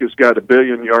 right? Deuce has got 1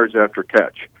 billion yards after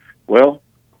catch. Well,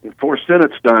 before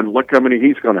Sennate's done, look how many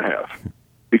he's going to have.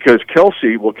 Because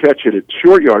Kelce will catch it at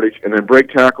short yardage and then break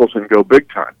tackles and go big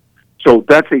time. So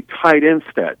that's a tight end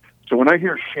stat. So when I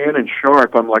hear Shannon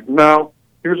Sharp, I'm like, no,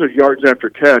 here's a yards after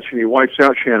catch, and he wipes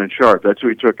out Shannon Sharp. That's who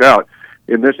he took out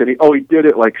in this. And he did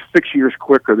it like 6 years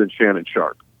quicker than Shannon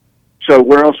Sharp. So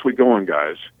where else are we going,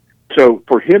 guys? So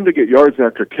for him to get yards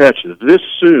after catch this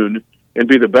soon and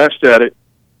be the best at it,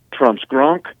 trumps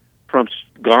Gronk, trumps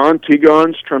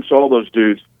T-Gonz, trumps all those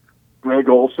dudes. Greg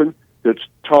Olson, that's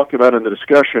talked about in the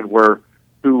discussion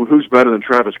who's better than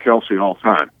Travis Kelce all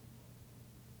time.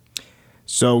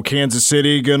 So Kansas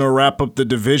City going to wrap up the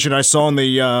division. I saw in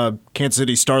the Kansas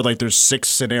City Star, there's 6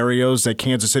 scenarios that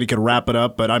Kansas City could wrap it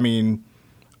up, but I mean,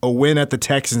 a win at the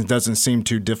Texans doesn't seem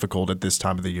too difficult at this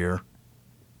time of the year.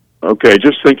 Okay,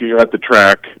 just thinking you're at the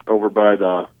track over by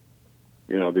the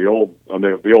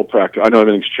old track. I know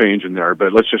everything's changing there,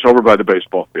 but let's just over by the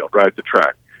baseball field, right at the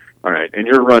track. All right, and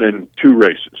you're running 2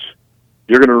 races.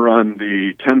 You're going to run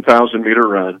the 10,000-meter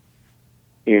run,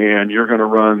 and you're going to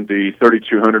run the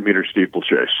 3,200-meter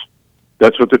steeplechase.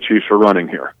 That's what the Chiefs are running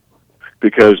here.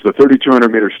 Because the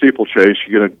 3,200-meter steeplechase,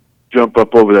 you're going to jump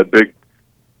up over that big,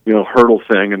 hurdle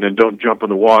thing, and then don't jump in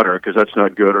the water because that's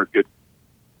not good, or get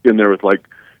in there with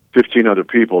 15 other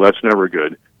people. That's never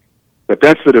good. But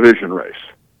that's the division race.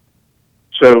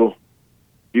 So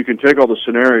you can take all the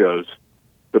scenarios,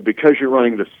 but because you're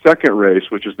running the second race,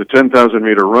 which is the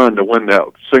 10,000-meter run to win that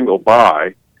single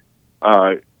bye,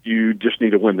 you just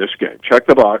need to win this game. Check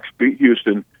the box, beat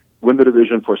Houston, win the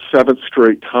division for 7th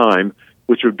straight time,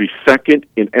 which would be second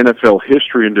in NFL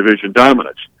history in division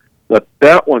dominance. Let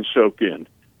that one soak in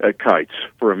at Kites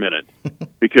for a minute,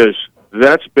 because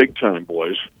that's big time,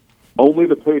 boys. Only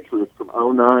the Patriots from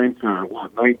 2009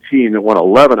 to 19 that won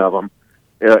 11 of them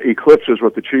eclipses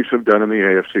what the Chiefs have done in the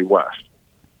AFC West.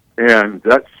 And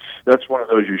that's one of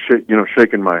those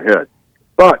shaking my head.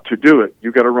 But to do it,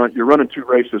 you're running 2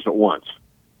 races at once.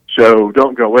 So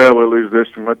don't go, well, we'll lose this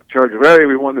and let the Chargers, hey,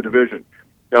 we won the division.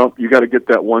 No, you got to get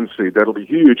that 1 seed. That'll be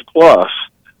huge. Plus,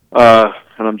 and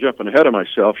I'm jumping ahead of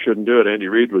myself, shouldn't do it. Andy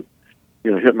Reid would,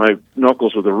 hit my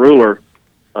knuckles with a ruler.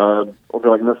 I'll be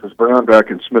like Mrs. Brown back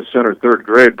in Smith Center, 3rd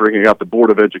grade, bringing out the Board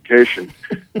of Education.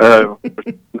 Not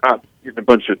even a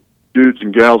bunch of dudes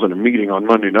and gals in a meeting on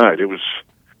Monday night. It was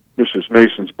Mrs.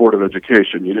 Mason's Board of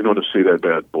Education. You didn't want to see that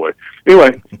bad boy.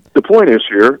 Anyway, the point is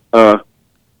here,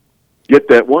 get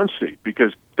that 1 seed,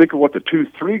 because think of what the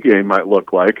 2-3 game might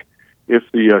look like if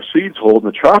the seeds hold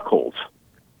and the chalk holds.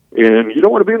 And you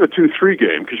don't want to be in the 2-3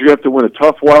 game because you have to win a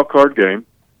tough wild card game,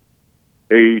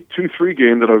 a 2-3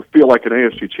 game that'll feel like an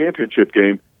AFC championship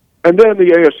game, and then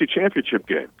the AFC championship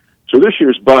game. So this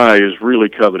year's bye is really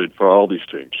coveted for all these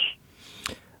teams.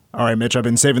 All right, Mitch, I've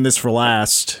been saving this for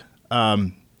last.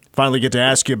 Finally get to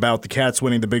ask you about the Cats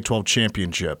winning the Big 12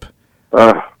 championship.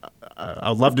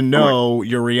 I'd love to know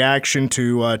your reaction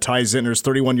to Ty Zentner's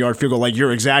 31-yard field goal, like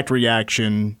your exact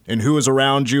reaction, and who was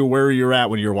around you, where you're at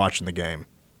when you were watching the game.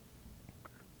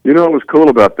 You know what was cool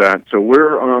about that? So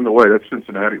we're on the way. That's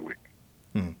Cincinnati week.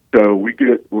 So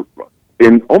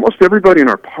and almost everybody in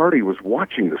our party was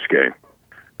watching this game.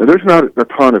 Now, there's not a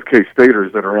ton of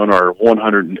K-Staters that are on our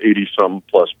 180-some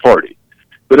plus party.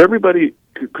 But everybody,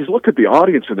 because look at the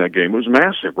audience in that game. It was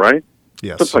massive, right?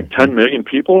 Yes. It's like 10 million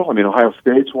people. I mean, Ohio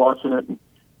State's watching it.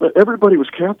 But everybody was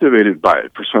captivated by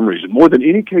it for some reason, more than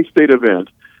any K-State event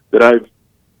that I've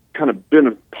kind of been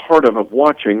a part of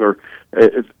watching or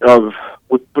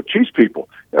with Chiefs people.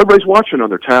 Everybody's watching on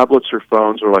their tablets or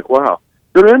phones. They're like, wow,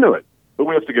 they're into it. But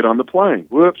we have to get on the plane.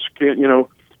 Whoops, can't,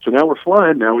 so now we're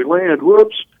flying, now we land.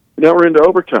 Whoops, now we're into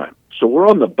overtime. So we're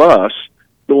on the bus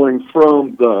going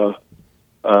from the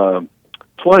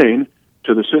plane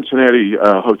to the Cincinnati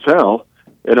hotel,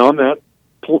 and on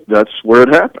that's where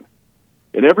it happened.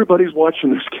 And everybody's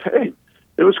watching this game.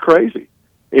 It was crazy.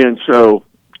 And so,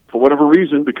 for whatever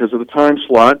reason, because of the time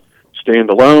slot, stand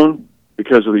alone,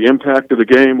 because of the impact of the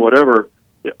game, whatever,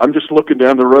 I'm just looking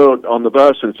down the road on the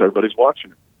bus, and everybody's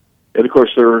watching it. And, of course,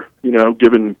 they're,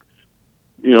 giving,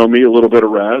 me a little bit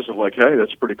of razz of like, hey,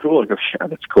 that's pretty cool. I go, yeah,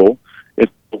 that's cool. And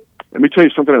let me tell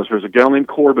you something else. There's a gal named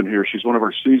Corbin here. She's one of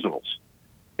our seasonals.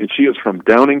 And she is from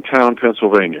Downingtown,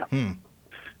 Pennsylvania.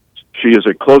 She is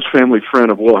a close family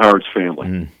friend of Will Howard's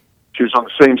family. She was on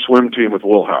the same swim team with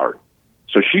Will Howard.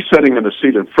 So she's sitting in the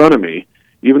seat in front of me.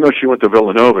 Even though she went to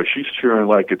Villanova, she's cheering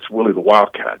like it's Willie the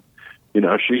Wildcat.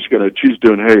 She's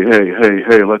doing,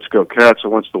 hey, let's go Cats,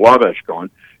 and wants the Wabash going,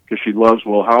 because she loves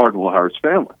Will Howard and Will Howard's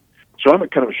family. So I'm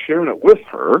kind of sharing it with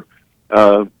her.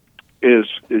 Is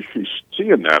she's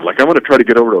seeing that? Like, I'm going to try to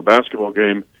get over to a basketball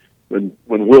game when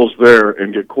Will's there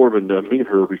and get Corbin to meet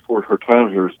her before her time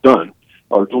here is done,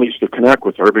 or at least to connect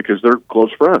with her because they're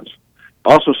close friends.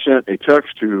 Also sent a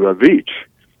text to Veach,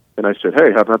 and I said,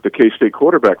 hey, how about the K-State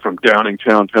quarterback from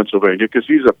Downingtown, Pennsylvania? Because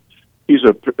he's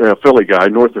a Philly guy,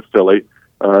 north of Philly,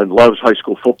 and loves high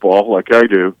school football like I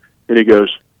do. And he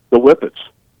goes, the Whippets.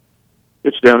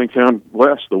 It's Downingtown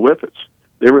West, the Whippets.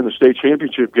 They were in the state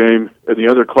championship game in the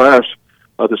other class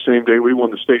the same day we won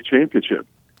the state championship.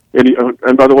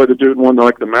 And by the way, the dude won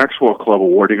the Maxwell Club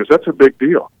Award. He goes, that's a big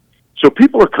deal. So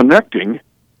people are connecting,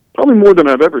 probably more than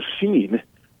I've ever seen,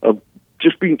 of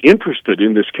just being interested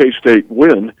in this K-State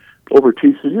win over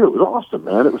TCU. It was awesome,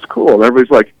 man. It was cool. And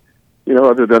everybody's like,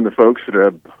 other than the folks that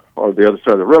are the other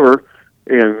side of the river,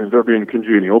 and they're being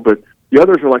congenial, but the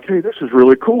others are like, hey, this is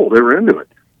really cool. They were into it.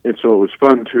 And so it was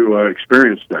fun to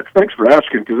experience that. Thanks for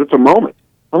asking, because it's a moment.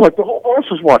 I'm like, the whole bus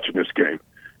is watching this game,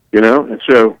 And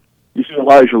so you see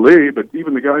Elijah Lee, but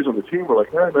even the guys on the team were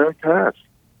like, hey, man, Cats.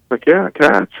 Like, yeah,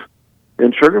 Cats.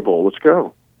 And Sugar Bowl, let's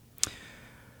go.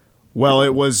 Well,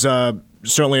 it was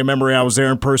certainly a memory. I was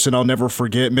there in person. I'll never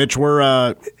forget. Mitch,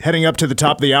 we're heading up to the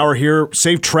top of the hour here.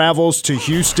 Safe travels to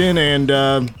Houston, and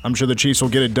I'm sure the Chiefs will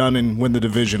get it done and win the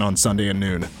division on Sunday at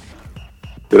noon.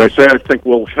 Did I say I think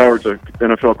Will Howard's an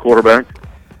NFL quarterback?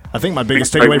 I think my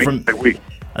biggest takeaway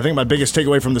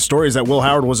from the story is that Will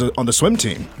Howard was on the swim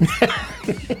team.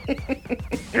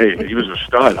 Hey, he was a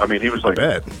stud. I mean, he was like,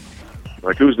 I bet.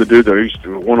 Like, who's the dude that used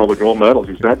to won all the gold medals?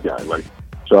 He's that guy.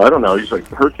 So I don't know. He's like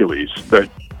Hercules. But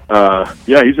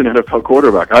yeah, he's an NFL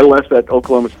quarterback. I left that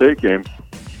Oklahoma State game.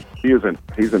 He's an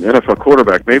NFL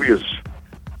quarterback. Maybe as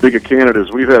big a candidate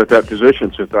as we've had at that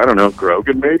position since, I don't know,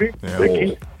 Grogan maybe.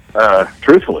 Yeah,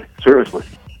 truthfully, seriously.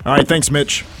 All right, thanks,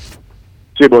 Mitch.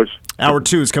 See you, boys. Hour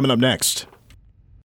 2 is coming up next.